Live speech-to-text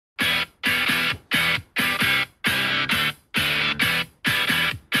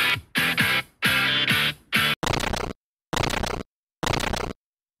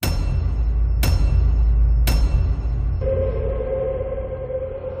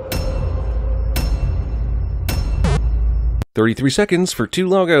33 seconds for 2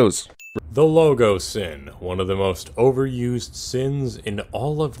 logos. The logo sin, one of the most overused sins in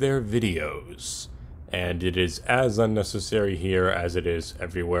all of their videos. And it is as unnecessary here as it is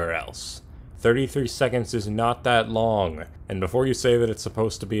everywhere else. 33 seconds is not that long. And before you say that it's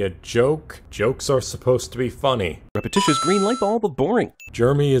supposed to be a joke, jokes are supposed to be funny. Repetitious green light bulb of boring.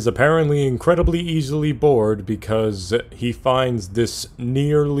 Jeremy is apparently incredibly easily bored because he finds this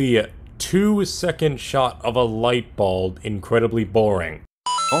nearly 2-second shot of a light bulb incredibly boring.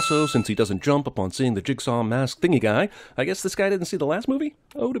 Also, since he doesn't jump upon seeing the Jigsaw mask thingy guy, I guess this guy didn't see the last movie?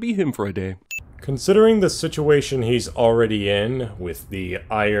 Oh, to be him for a day. Considering the situation he's already in, with the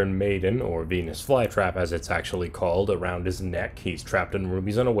Iron Maiden, or Venus Flytrap as it's actually called, around his neck he's trapped in a room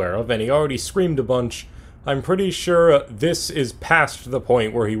he's unaware of, and he already screamed a bunch, I'm pretty sure this is past the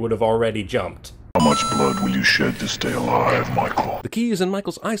point where he would have already jumped. How much blood will you shed to stay alive, Michael? The key is in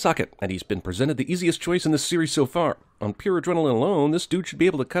Michael's eye socket, and he's been presented the easiest choice in this series so far. On pure adrenaline alone, this dude should be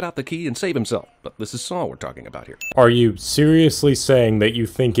able to cut out the key and save himself. But this is Saw we're talking about here. Are you seriously saying that you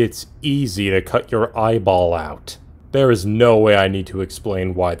think it's easy to cut your eyeball out? There is no way I need to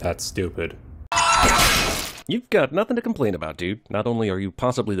explain why that's stupid. You've got nothing to complain about, dude. Not only are you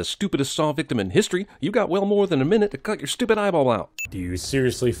possibly the stupidest Saw victim in history, you got well more than a minute to cut your stupid eyeball out. Do you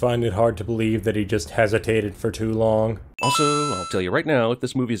seriously find it hard to believe that he just hesitated for too long? Also, I'll tell you right now, if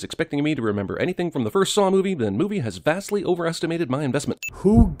this movie is expecting me to remember anything from the first Saw movie, then movie has vastly overestimated my investment.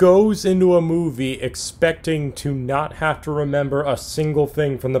 Who goes into a movie expecting to not have to remember a single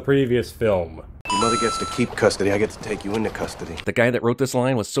thing from the previous film? Your mother gets to keep custody, I get to take you into custody. The guy that wrote this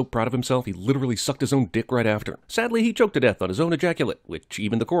line was so proud of himself he literally sucked his own dick right after. Sadly, he choked to death on his own ejaculate, which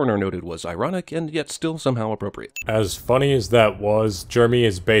even the coroner noted was ironic and yet still somehow appropriate. As funny as that was, Jeremy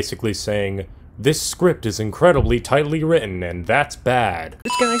is basically saying, this script is incredibly tightly written, and that's bad.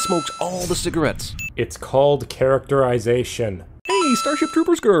 This guy smokes all the cigarettes. It's called characterization. Hey, Starship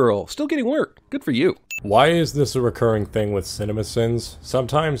Troopers girl, still getting work. Good for you. Why is this a recurring thing with cinema sins?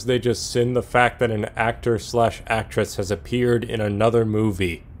 Sometimes they just sin the fact that an actor/actress has appeared in another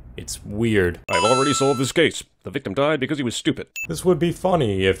movie. It's weird. I've already solved this case. The victim died because he was stupid. This would be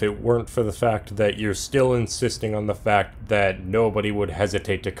funny if it weren't for the fact that you're still insisting on the fact that nobody would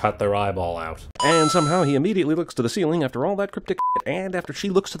hesitate to cut their eyeball out. And somehow he immediately looks to the ceiling after all that cryptic shit, and after she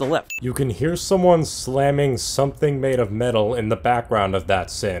looks to the left. You can hear someone slamming something made of metal in the background of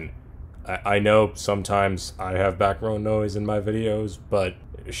that sin. I know sometimes I have background noise in my videos, but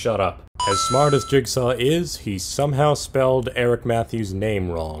shut up. As smart as Jigsaw is, he somehow spelled Eric Matthews'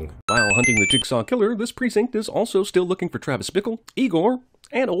 name wrong. While hunting the Jigsaw killer, this precinct is also still looking for Travis Bickle, Igor,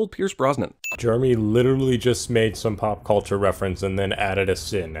 and old Pierce Brosnan. Jeremy literally just made some pop culture reference and then added a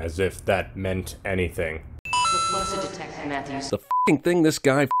sin, as if that meant anything. Look closer, Detective Matthews. The f***ing thing this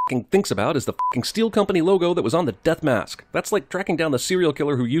guy f***ing thinks about is the f***ing Steel Company logo that was on the death mask. That's like tracking down the serial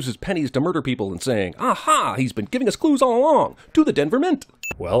killer who uses pennies to murder people and saying, aha, he's been giving us clues all along, to the Denver Mint.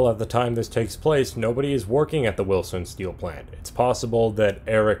 Well, at the time this takes place, nobody is working at the Wilson steel plant. It's possible that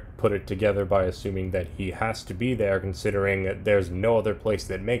Eric put it together by assuming that he has to be there, considering there's no other place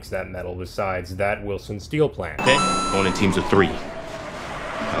that makes that metal besides that Wilson steel plant. Okay, going in teams of 3.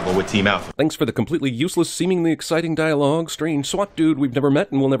 I'll go with Team Alpha. Thanks for the completely useless, seemingly exciting dialogue, strange SWAT dude we've never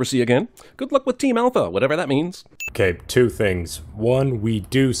met and will never see again. Good luck with Team Alpha, whatever that means. Okay, 2 things. One, we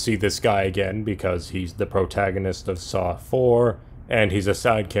do see this guy again because he's the protagonist of Saw 4, and he's a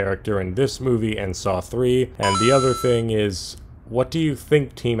side character in this movie and Saw 3. And the other thing is, what do you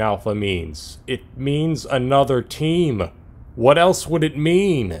think Team Alpha means? It means another team. What else would it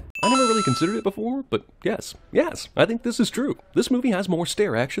mean? I never really considered it before, but yes, I think this is true. This movie has more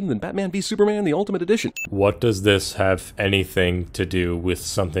stare action than Batman v Superman the Ultimate Edition. What does this have anything to do with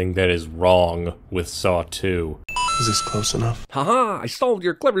something that is wrong with Saw 2? Is this close enough? Haha, I solved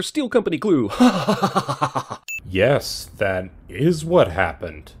your clever Steel Company clue. Yes, that is what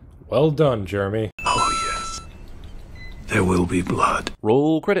happened. Well done, Jeremy. Oh, yes. There will be blood.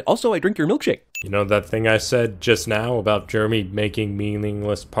 Roll credit. Also, I drink your milkshake. You know that thing I said just now about Jeremy making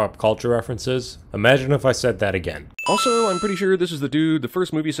meaningless pop culture references? Imagine if I said that again. Also, I'm pretty sure this is the dude the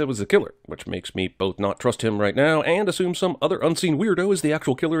first movie said was the killer, which makes me both not trust him right now and assume some other unseen weirdo is the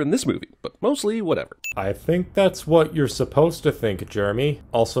actual killer in this movie, but mostly whatever. I think that's what you're supposed to think, Jeremy.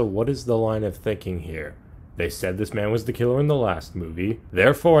 Also, what is the line of thinking here? They said this man was the killer in the last movie,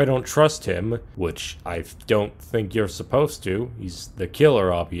 therefore I don't trust him, which I don't think you're supposed to. He's the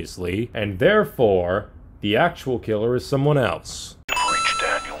killer, obviously, and therefore, the actual killer is someone else. Reach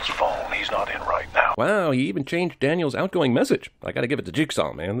Daniel's phone. He's not in right now. Wow, he even changed Daniel's outgoing message. I gotta give it to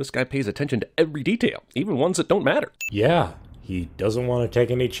Jigsaw, man. This guy pays attention to every detail, even ones that don't matter. Yeah, he doesn't want to take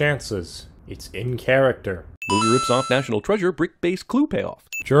any chances. It's in character. Movie rips off National Treasure brick-based clue payoff.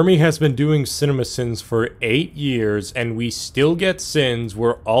 Jeremy has been doing CinemaSins for 8 years, and we still get sins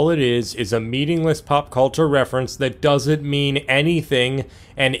where all it is a meaningless pop culture reference that doesn't mean anything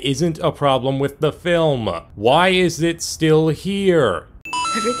and isn't a problem with the film. Why is it still here?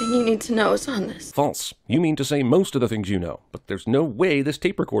 Everything you need to know is on this. False. You mean to say most of the things you know, but there's no way this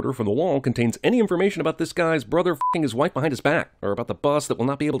tape recorder from the wall contains any information about this guy's brother f***ing his wife behind his back, or about the bus that will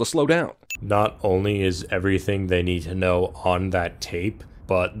not be able to slow down. Not only is everything they need to know on that tape,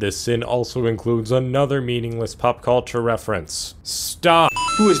 but this sin also includes another meaningless pop culture reference. Stop!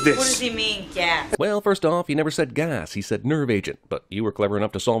 Who is this? What does he mean, gas? Well, first off, he never said gas, he said nerve agent, but you were clever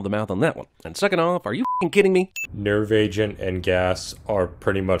enough to solve the math on that one. And second off, are you f***ing kidding me? Nerve agent and gas are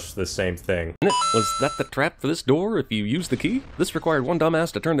pretty much the same thing. Was that the trap for this door if you use the key? This required one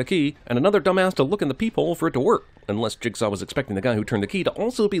dumbass to turn the key, and another dumbass to look in the peephole for it to work. Unless Jigsaw was expecting the guy who turned the key to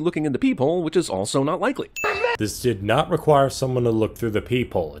also be looking in the peephole, which is also not likely. This did not require someone to look through the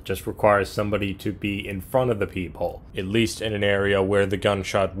peephole, it just requires somebody to be in front of the peephole, at least in an area where the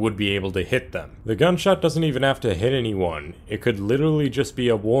gunshot would be able to hit them. The gunshot doesn't even have to hit anyone, it could literally just be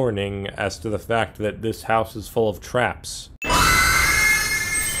a warning as to the fact that this house is full of traps.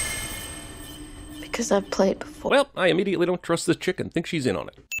 Because I've played before. Well, I immediately don't trust this chick and think she's in on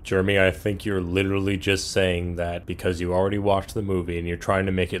it. Jeremy, I think you're literally just saying that because you already watched the movie and you're trying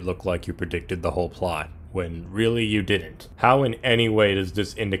to make it look like you predicted the whole plot, when really you didn't. How in any way does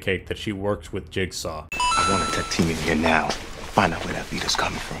this indicate that she works with Jigsaw? I want a tech team in here now. Find out where that feed is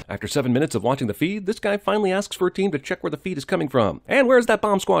coming from. After 7 minutes of watching the feed, this guy finally asks for a team to check where the feed is coming from. And where's that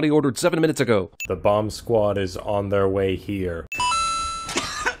bomb squad he ordered 7 minutes ago? The bomb squad is on their way here.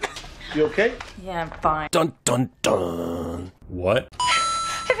 You okay? Yeah, I'm fine. Dun dun dun. What?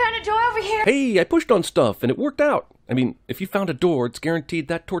 I found a door over here. Hey, I pushed on stuff and it worked out. I mean, if you found a door, it's guaranteed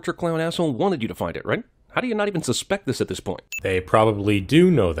that torture clown asshole wanted you to find it, right? How do you not even suspect this at this point? They probably do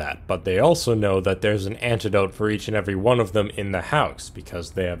know that, but they also know that there's an antidote for each and every one of them in the house,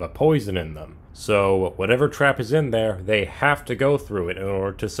 because they have a poison in them. So, whatever trap is in there, they have to go through it in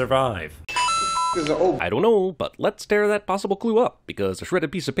order to survive. I don't know, but let's tear that possible clue up, because a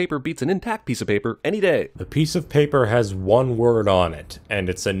shredded piece of paper beats an intact piece of paper any day. The piece of paper has one word on it, and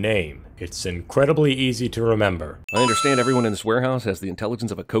it's a name. It's incredibly easy to remember. I understand everyone in this warehouse has the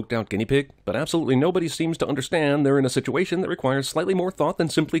intelligence of a coked-out guinea pig, but absolutely nobody seems to understand they're in a situation that requires slightly more thought than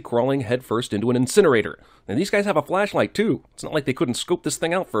simply crawling headfirst into an incinerator. And these guys have a flashlight, too. It's not like they couldn't scope this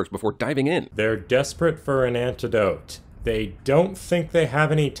thing out first before diving in. They're desperate for an antidote. They don't think they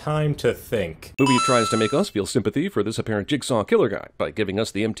have any time to think. Movie tries to make us feel sympathy for this apparent Jigsaw killer guy by giving us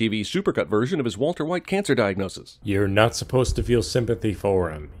the MTV supercut version of his Walter White cancer diagnosis. You're not supposed to feel sympathy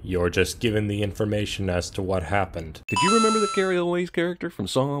for him. You're just given the information as to what happened. Did you remember that Carrie Elway's character from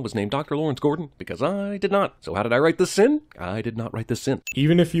Saw was named Dr. Lawrence Gordon? Because I did not. So how did I write this sin? I did not write this sin.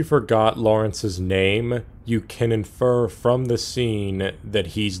 Even if you forgot Lawrence's name, you can infer from the scene that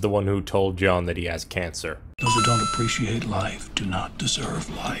he's the one who told John that he has cancer. Those who don't appreciate life do not deserve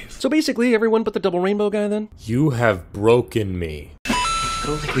life. So basically, everyone but the double rainbow guy then? You have broken me. I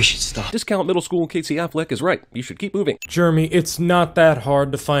don't think we should stop. Discount middle school Casey Affleck is right. You should keep moving. Jeremy, it's not that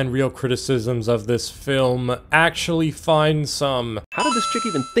hard to find real criticisms of this film. Actually find some. How did this chick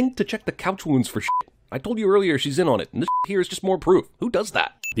even think to check the couch wounds for shit? I told you earlier she's in on it, and this here is just more proof. Who does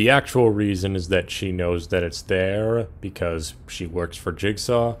that? The actual reason is that she knows that it's there because she works for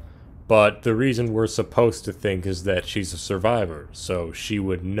Jigsaw. But the reason we're supposed to think is that she's a survivor, so she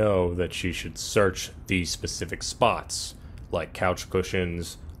would know that she should search these specific spots, like couch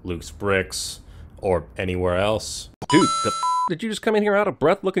cushions, loose bricks, or anywhere else. Dude, did you just come in here out of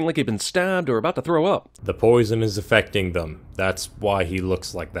breath looking like you've been stabbed or about to throw up? The poison is affecting them. That's why he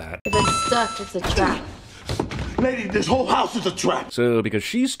looks like that. If it's stuck, it's a trap. Lady, this whole house is a trap. So, because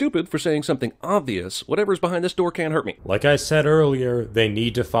she's stupid for saying something obvious, whatever's behind this door can't hurt me. Like I said earlier, they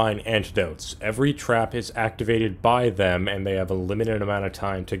need to find antidotes. Every trap is activated by them, and they have a limited amount of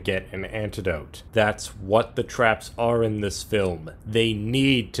time to get an antidote. That's what the traps are in this film. They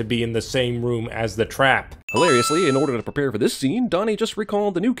need to be in the same room as the trap. Hilariously, in order to prepare for this scene, Donnie just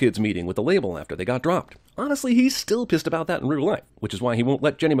recalled the New Kids meeting with the label after they got dropped. Honestly, he's still pissed about that in real life, which is why he won't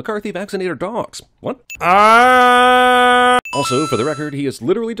let Jenny McCarthy vaccinate her dogs. What? Also, for the record, he is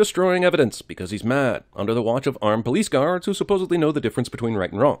literally destroying evidence because he's mad, under the watch of armed police guards who supposedly know the difference between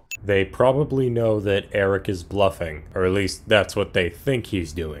right and wrong. They probably know that Eric is bluffing, or at least that's what they think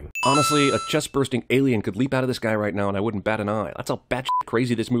he's doing. Honestly, a chest-bursting alien could leap out of this guy right now and I wouldn't bat an eye. That's how batshit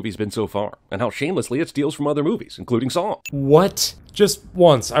crazy this movie's been so far, and how shamelessly it steals from other movies, including Saw. What? Just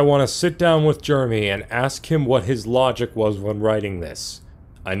once, I want to sit down with Jeremy and ask him what his logic was when writing this.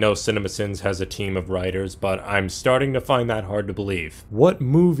 I know CinemaSins has a team of writers, but I'm starting to find that hard to believe. What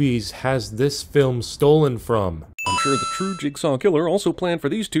movies has this film stolen from? I'm sure the true Jigsaw killer also planned for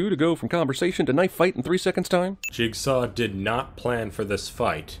these two to go from conversation to knife fight in 3 seconds time. Jigsaw did not plan for this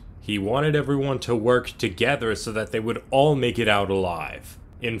fight. He wanted everyone to work together so that they would all make it out alive.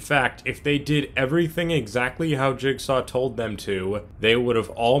 In fact, if they did everything exactly how Jigsaw told them to, they would have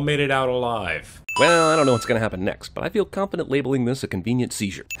all made it out alive. Well, I don't know what's going to happen next, but I feel confident labeling this a convenient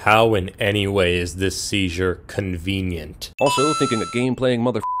seizure. How in any way is this seizure convenient? Also, thinking a game-playing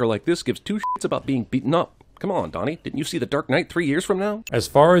motherfucker like this gives two shits about being beaten up. Come on, Donnie, didn't you see The Dark Knight 3 years from now? As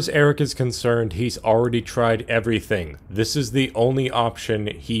far as Eric is concerned, he's already tried everything. This is the only option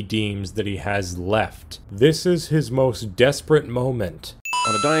he deems that he has left. This is his most desperate moment.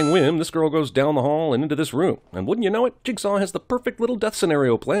 On a dying whim, this girl goes down the hall and into this room. And wouldn't you know it, Jigsaw has the perfect little death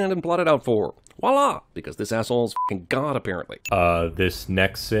scenario planned and plotted out for her. Voila! Because this asshole's fucking god, apparently. This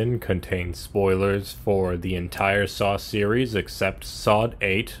next sin contains spoilers for the entire Saw series except Saw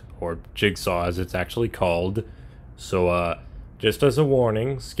 8, or Jigsaw as it's actually called. So, just as a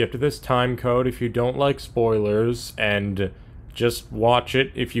warning, skip to this time code if you don't like spoilers, and just watch it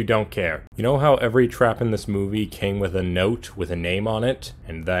if you don't care. You know how every trap in this movie came with a note with a name on it,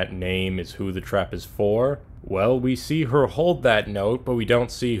 and that name is who the trap is for? Well, we see her hold that note, but we don't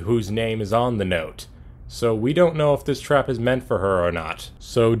see whose name is on the note. So we don't know if this trap is meant for her or not.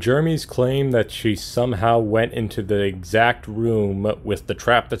 So Jeremy's claim that she somehow went into the exact room with the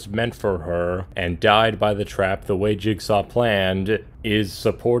trap that's meant for her and died by the trap the way Jigsaw planned is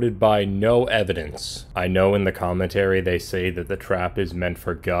supported by no evidence. I know in the commentary they say that the trap is meant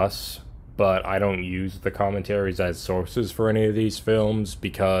for Gus, but I don't use the commentaries as sources for any of these films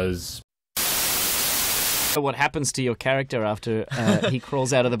because what happens to your character after he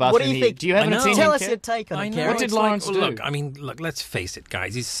crawls out of the bathroom? What do you think? Do you have an opinion? Tell us your take on it, Karen. What did Lawrence do? Look, I mean, look, let's face it,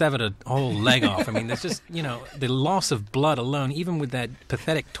 guys. He's severed a whole leg off. I mean, there's just, you know, the loss of blood alone, even with that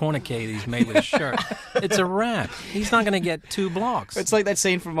pathetic tourniquet that he's made with his shirt, it's a wrap. He's not going to get 2 blocks. It's like that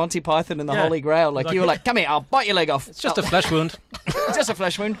scene from Monty Python and the Holy Grail. Like, you were like, come here, I'll bite your leg off. It's just a flesh wound. It's just a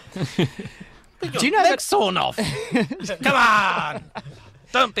flesh wound. Do you know that sawn off? Come on!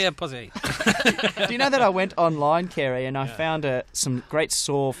 Don't be a pussy. Do you know that I went online, Kerry, and I found some great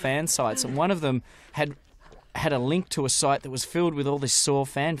Saw fan sites, and one of them had a link to a site that was filled with all this Saw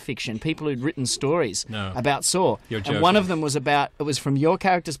fan fiction, people who'd written stories about Saw. You're joking. And one of them was it was from your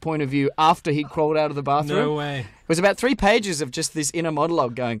character's point of view after he'd crawled out of the bathroom. No way. It was about 3 pages of just this inner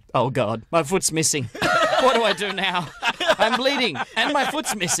monologue going, oh God, my foot's missing. What do I do now? I'm bleeding, and my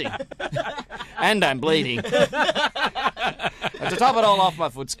foot's missing. And I'm bleeding. And to top it all off, my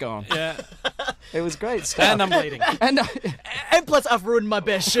foot's gone. Yeah. It was great stuff. And I'm bleeding. And plus, I've ruined my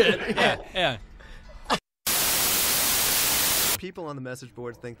best shirt. Yeah. People on the message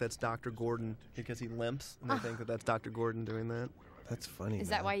boards think that's Dr. Gordon because he limps, and they think that that's Dr. Gordon doing that. That's funny. Is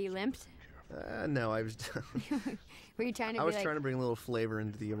that why you limped? No, I was. Were you trying to? I was trying to bring a little flavor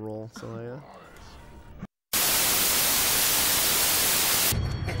into the role, so I.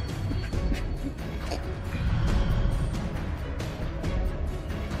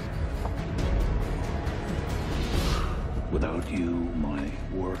 Without you, my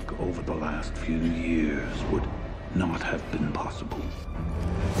work over the last few years would not have been possible.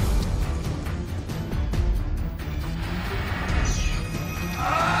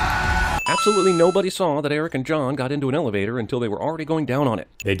 Absolutely nobody saw that Eric and John got into an elevator until they were already going down on it.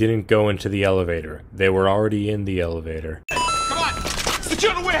 they didn't go into the elevator. They were already in the elevator. Come on!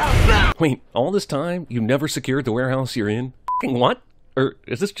 Secure the warehouse now! Wait, all this time, you never secured the warehouse you're in? F***ing what? Or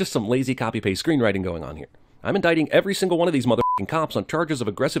is this just some lazy copy-paste screenwriting going on here? I'm indicting every single one of these motherfucking cops on charges of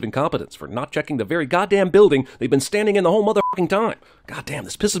aggressive incompetence for not checking the very goddamn building they've been standing in the whole motherfucking time. Goddamn,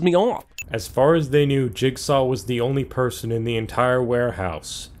 this pisses me off. As far as they knew, Jigsaw was the only person in the entire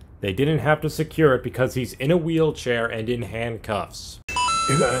warehouse. They didn't have to secure it because he's in a wheelchair and in handcuffs.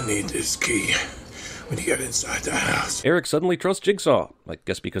 You're gonna need this key when you get inside the house. Eric suddenly trusts Jigsaw. I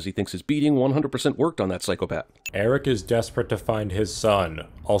guess because he thinks his beating 100% worked on that psychopath. Eric is desperate to find his son.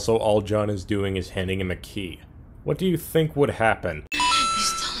 Also, all John is doing is handing him a key. What do you think would happen? You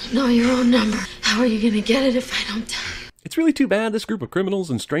still don't know your own number. How are you gonna get it if I don't tell you? It's really too bad this group of criminals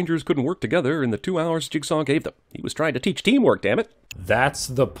and strangers couldn't work together in the 2 hours Jigsaw gave them. He was trying to teach teamwork, damn it. That's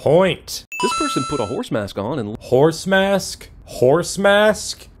the point. This person put a horse mask on and... Horse mask? Horse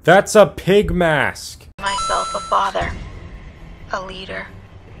mask? That's a pig mask. Myself a father, a leader,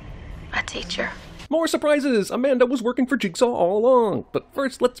 a teacher. More surprises! Amanda was working for Jigsaw all along. But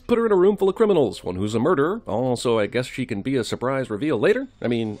first, let's put her in a room full of criminals. One who's a murderer. Also, I guess she can be a surprise reveal later. I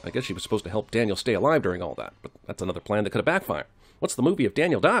mean, I guess she was supposed to help Daniel stay alive during all that. But that's another plan that could have backfired. What's the movie if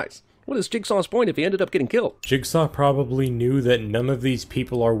Daniel dies? What is Jigsaw's point if he ended up getting killed? Jigsaw probably knew that none of these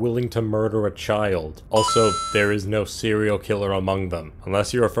people are willing to murder a child. Also, there is no serial killer among them.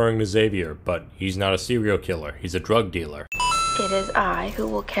 Unless you're referring to Xavier, but he's not a serial killer. He's a drug dealer. It is I who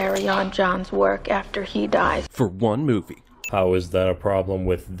will carry on John's work after he dies. For one movie. How is that a problem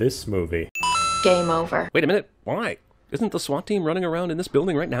with this movie? Game over. Wait a minute, why? Isn't the SWAT team running around in this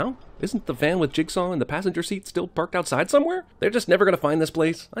building right now? Isn't the van with Jigsaw in the passenger seat still parked outside somewhere? They're just never gonna find this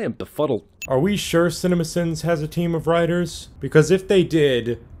place. I am befuddled. Are we sure CinemaSins has a team of writers? Because if they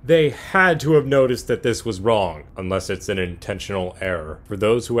did, they had to have noticed that this was wrong, unless it's an intentional error. For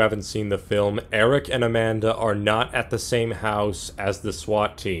those who haven't seen the film, Eric and Amanda are not at the same house as the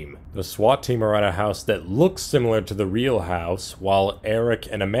SWAT team. The SWAT team are at a house that looks similar to the real house, while Eric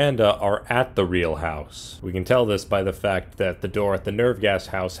and Amanda are at the real house. We can tell this by the fact that the door at the nerve gas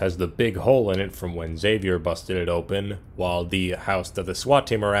house has the big hole in it from when Xavier busted it open, while the house that the SWAT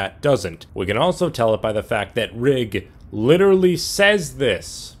team are at doesn't. We can also tell it by the fact that Rig literally says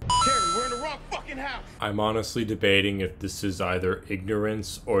this. Terry, we're in the wrong fucking house. I'm honestly debating if this is either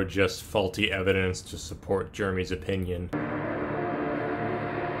ignorance or just faulty evidence to support Jeremy's opinion.